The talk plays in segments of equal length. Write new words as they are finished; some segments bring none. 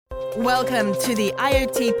Welcome to the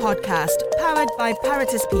IoT podcast, powered by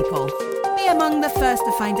Paratus People. Be among the first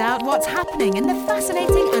to find out what's happening in the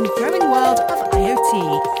fascinating and growing world of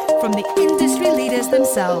IoT from the industry leaders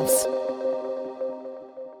themselves.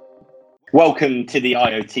 Welcome to the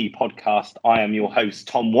IoT podcast. I am your host,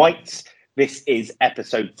 Tom White. This is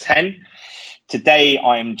episode 10. Today,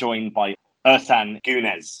 I am joined by Ersan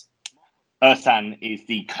Guenes. Ersan is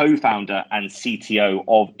the co-founder and CTO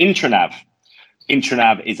of INTRANAV.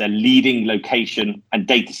 INTRANAV is a leading location and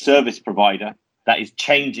data service provider that is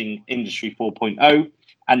changing Industry 4.0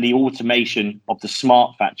 and the automation of the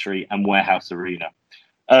smart factory and warehouse arena.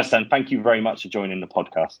 Ersan, thank you very much for joining the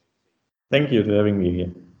podcast. Thank you for having me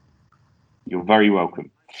here. You're very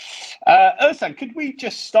welcome. Ersan, could we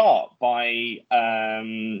just start by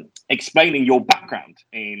explaining your background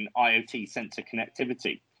in IoT sensor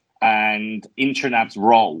connectivity and INTRANAV's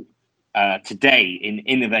role today in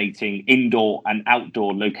innovating indoor and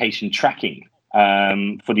outdoor location tracking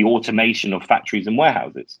for the automation of factories and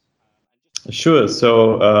warehouses? Sure.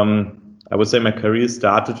 So I would say my career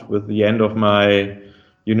started with the end of my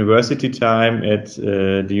university time at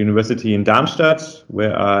the university in Darmstadt,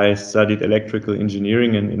 where I studied electrical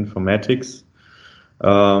engineering and informatics.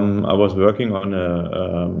 I was working on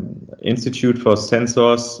an institute for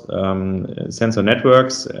sensors, sensor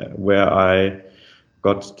networks, where I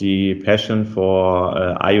got the passion for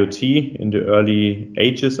IoT in the early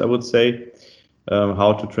ages, I would say,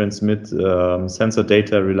 how to transmit sensor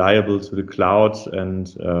data reliable to the cloud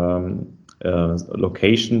and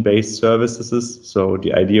location-based services. So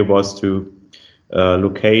the idea was to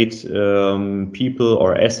locate people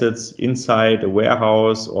or assets inside a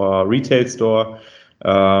warehouse or retail store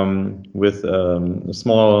with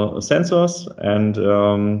small sensors, and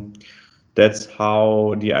that's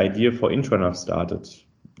how the idea for INTRANAV started.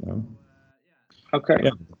 Yeah. Okay,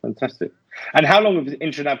 yeah. Fantastic. And how long has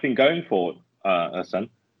INTRANAV been going for, Ersan?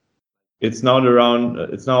 It's now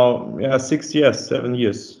 6 years, 7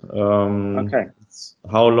 years. Okay. It's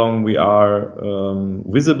how long we are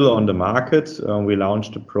visible on the market. We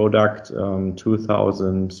launched the product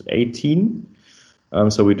 2018.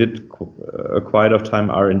 So we did quite of time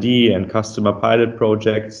R&D and customer pilot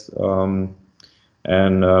projects.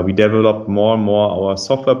 And we developed more and more our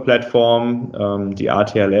software platform, the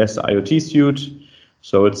RTLS IoT suite.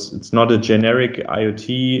 So it's not a generic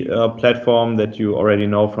IoT platform that you already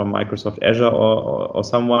know from Microsoft Azure or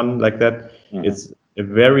someone like that. Mm-hmm. It's a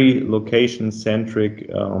very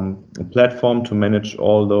location-centric platform to manage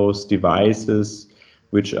all those devices,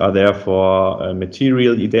 which are there for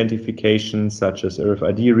material identification, such as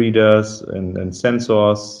RFID readers and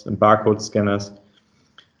sensors and barcode scanners.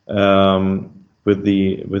 With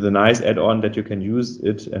a nice add-on that you can use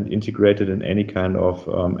it and integrate it in any kind of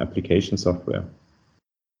application software.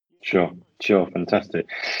 Sure, fantastic.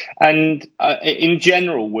 And in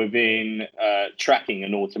general, within tracking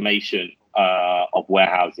and automation of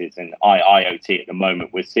warehouses and IoT at the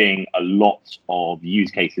moment, we're seeing a lot of use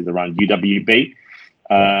cases around UWB.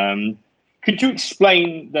 Could you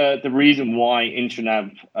explain the reason why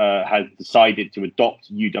INTRANAV has decided to adopt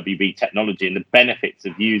UWB technology and the benefits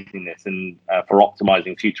of using this and for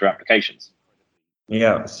optimizing future applications?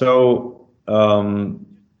 Yeah, so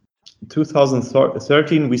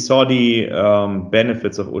 2013 we saw the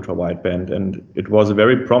benefits of ultra-wideband, and it was a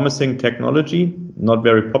very promising technology, not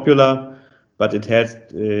very popular, but it has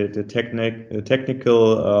the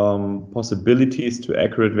technical possibilities to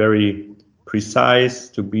accurate very precise,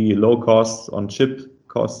 to be low costs on chip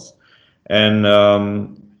costs, and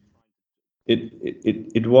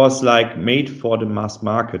it was like made for the mass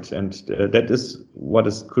market, and that is what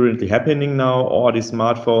is currently happening now. All the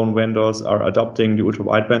smartphone vendors are adopting the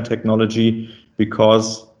ultra-wideband technology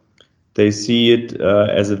because they see it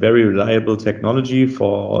as a very reliable technology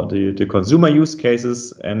for the consumer use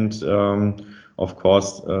cases and of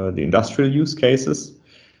course the industrial use cases.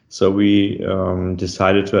 So we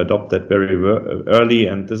decided to adopt that very early,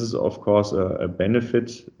 and this is of course a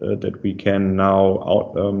benefit that we can now,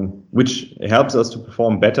 which helps us to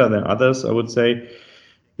perform better than others, I would say,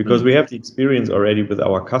 because we have the experience already with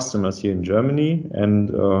our customers here in Germany and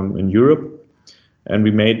in Europe, and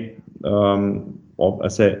we made,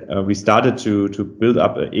 we started to build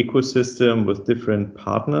up an ecosystem with different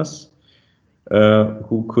partners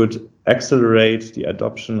who could accelerate the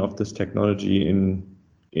adoption of this technology in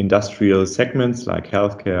industrial segments like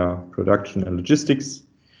healthcare, production, and logistics.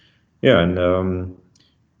 Yeah, and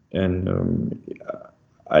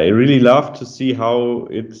I really love to see how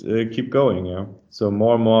it keep going. Yeah, so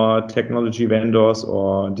more and more technology vendors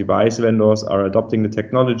or device vendors are adopting the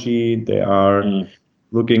technology. They are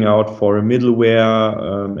looking out for a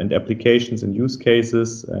middleware and applications and use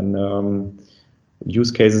cases. And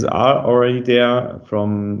use cases are already there,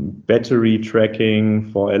 from battery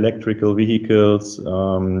tracking for electrical vehicles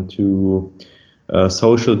to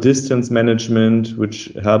social distance management,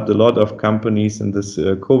 which helped a lot of companies in this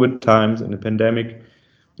COVID times in the pandemic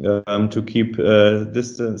to keep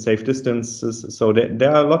safe distances. So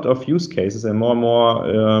there are a lot of use cases, and more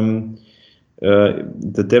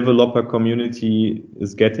the developer community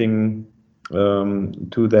is getting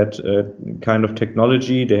to that kind of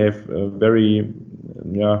technology. They have very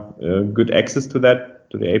good access to that,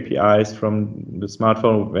 to the APIs from the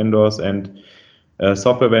smartphone vendors and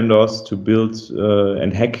software vendors to build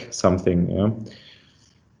and hack something.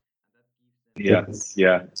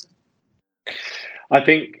 Yeah. I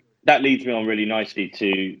think that leads me on really nicely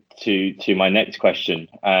to my next question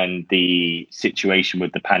and the situation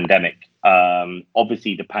with the pandemic.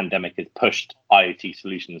 Obviously, the pandemic has pushed IoT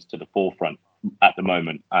solutions to the forefront at the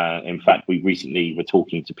moment. In fact, we recently were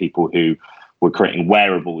talking to people who were creating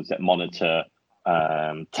wearables that monitor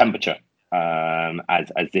temperature,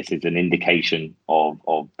 as this is an indication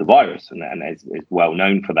of the virus, and is well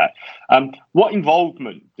known for that. What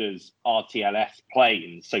involvement does RTLS play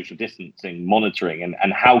in social distancing monitoring,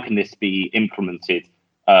 and how can this be implemented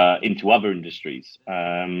into other industries,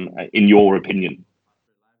 in your opinion?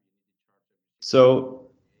 So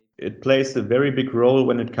it plays a very big role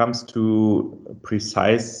when it comes to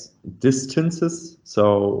precise distances.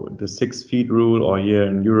 So the 6 feet rule, or here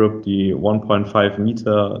in Europe, the 1.5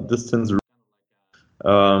 meter distance rule,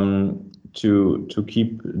 to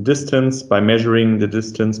keep distance by measuring the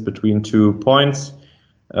distance between 2 points,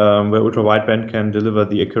 where ultra wideband can deliver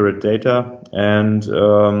the accurate data, and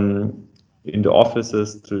in the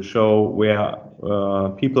offices to show where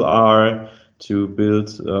people are, to build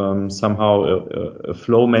somehow a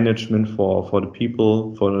flow management for the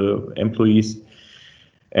people, for the employees,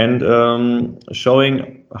 and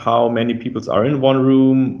showing how many people are in one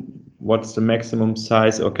room, what's the maximum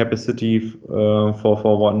size or capacity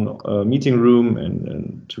for one meeting room,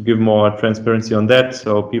 and to give more transparency on that,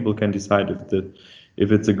 so people can decide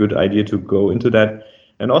if it's a good idea to go into that.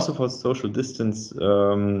 And also for social distance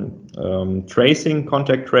tracing,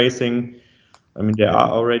 contact tracing. I mean, there are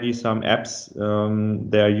already some apps.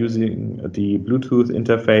 They are using the Bluetooth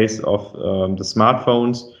interface of the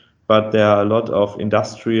smartphones, but there are a lot of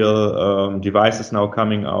industrial devices now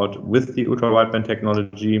coming out with the ultra wideband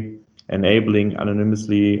technology, enabling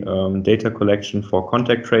anonymously data collection for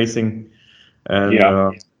contact tracing, and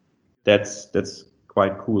that's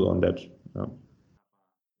quite cool on that.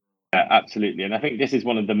 Yeah, absolutely, and I think this is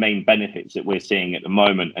one of the main benefits that we're seeing at the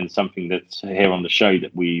moment, and something that's here on the show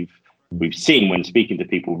that we've seen when speaking to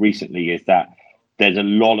people recently, is that there's a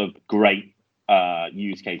lot of great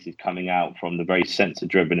use cases coming out from the very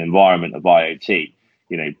sensor-driven environment of IoT.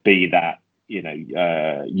 Be that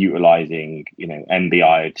utilizing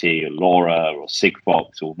NB-IoT or LoRa or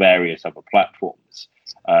Sigfox or various other platforms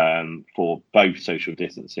for both social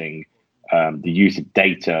distancing, the use of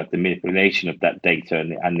data, the manipulation of that data,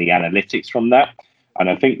 and the analytics from that. And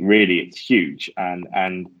I think really it's huge, and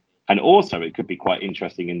also it could be quite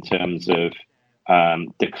interesting in terms of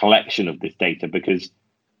the collection of this data, because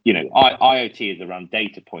IoT is around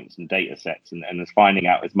data points and data sets, and is finding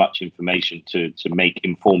out as much information to make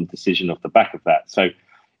informed decision off the back of that. So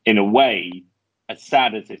in a way, as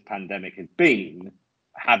sad as this pandemic has been,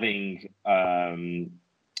 having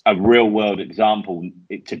a real world example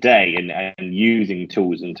today, and using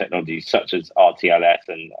tools and technologies such as RTLS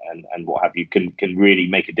and what have you can really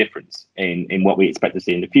make a difference in what we expect to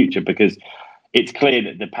see in the future, because it's clear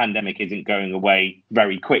that the pandemic isn't going away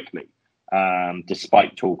very quickly.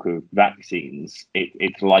 Despite talk of vaccines,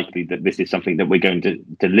 it's likely that this is something that we're going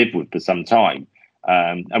to live with for some time.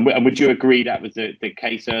 And would you agree that was the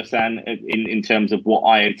case, Ersan, in terms of what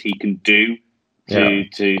IoT can do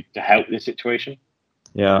to help this situation?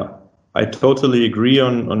 Yeah, I totally agree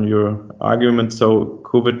on your argument. So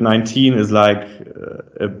COVID-19 is like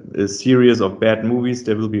a series of bad movies.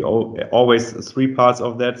 There will be always 3 parts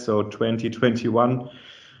of that. So 2021.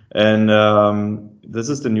 And this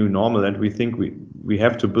is the new normal. And we think we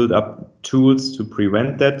have to build up tools to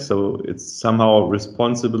prevent that. So it's somehow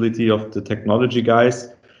responsibility of the technology guys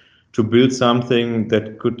to build something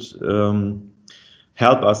that could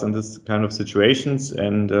help us in this kind of situations.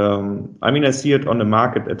 And I mean, I see it on the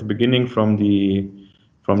market at the beginning from the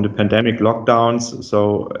pandemic lockdowns.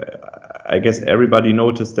 So I guess everybody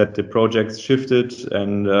noticed that the projects shifted,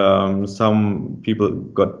 and some people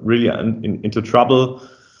got really into trouble.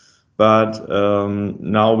 But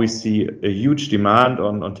now we see a huge demand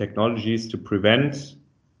on technologies to prevent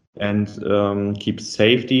and keeps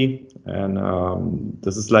safety. And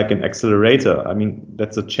this is like an accelerator. I mean,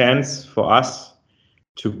 that's a chance for us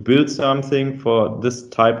to build something for this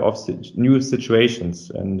type of new situations.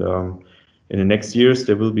 And in the next years,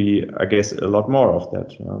 there will be, I guess, a lot more of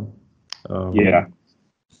that.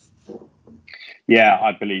 Yeah,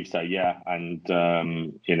 I believe so. Yeah, and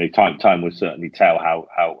time will certainly tell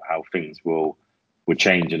how things will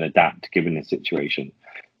change and adapt given the situation.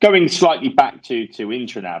 Going slightly back to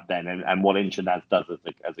INTRANAV then, and what INTRANAV does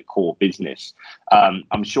as a core business,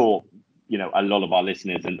 I'm sure a lot of our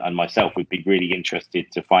listeners and myself would be really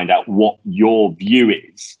interested to find out what your view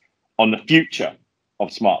is on the future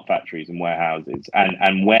of smart factories and warehouses,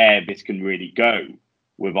 and where this can really go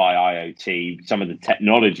with IoT, some of the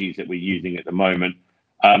technologies that we're using at the moment.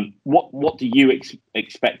 What do you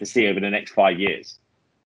expect to see over the next 5 years?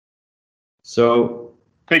 So,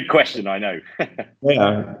 big question, I know.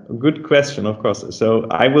 Yeah, good question, of course. So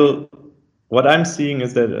what I'm seeing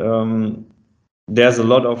is that there's a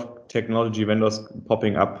lot of technology vendors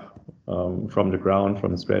popping up from the ground,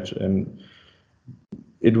 from scratch, and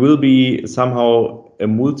it will be somehow a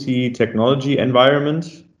multi-technology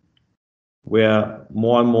environment where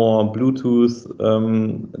more and more Bluetooth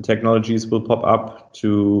technologies will pop up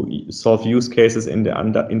to solve use cases in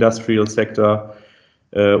the industrial sector.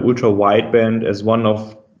 Ultra wideband as one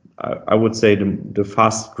of, I would say, the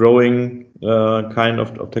fast growing kind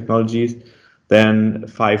of technologies. Then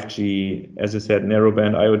 5G, as I said,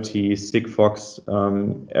 narrowband IoT, Sigfox,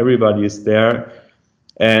 everybody is there.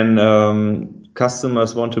 And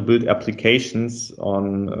customers want to build applications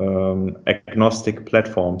on agnostic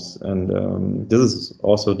platforms. And this is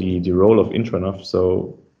also the role of INTRANAV.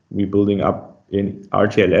 So we're building up in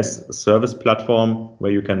RTLS service platform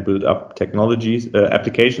where you can build up technologies,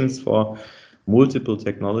 applications for multiple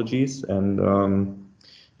technologies. And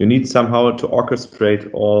you need somehow to orchestrate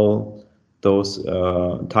all those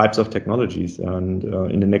types of technologies. And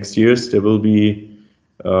in the next years, there will be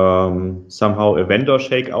somehow a vendor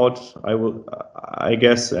shakeout, I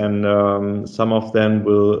guess, and some of them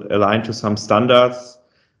will align to some standards.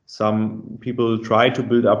 Some people try to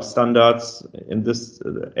build up standards in this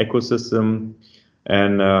ecosystem,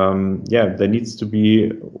 and there needs to be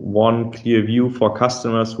one clear view for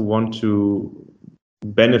customers who want to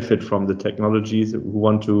benefit from the technologies, who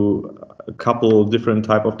want to couple different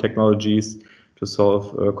type of technologies to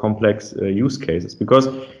solve complex use cases. Because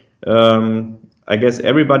I guess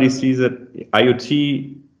everybody sees that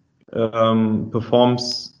IoT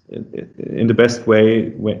performs in the best way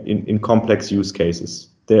in complex use cases.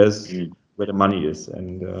 There's where the money is,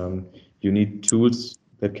 and you need tools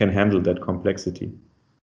that can handle that complexity.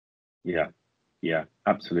 Yeah,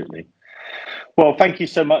 absolutely. Well, thank you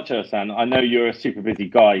so much, Ersan. I know you're a super busy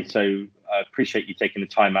guy, so I appreciate you taking the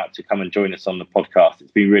time out to come and join us on the podcast.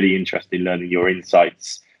 It's been really interesting learning your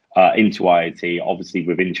insights into IoT, obviously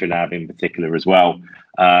with INTRANAV in particular as well.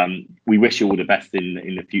 We wish you all the best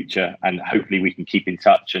in the future, and hopefully we can keep in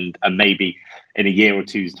touch, and maybe in a year or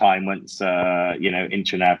two's time, once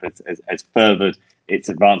INTRANAV has furthered its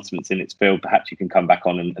advancements in its field, perhaps you can come back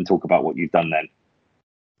on and talk about what you've done then.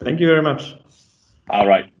 Thank you very much. All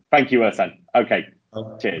right. Thank you, Ersan. Okay.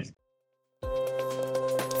 Cheers.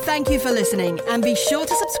 Thank you for listening, and be sure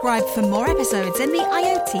to subscribe for more episodes in the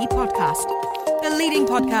IoT podcast, the leading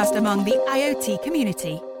podcast among the IoT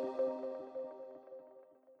community.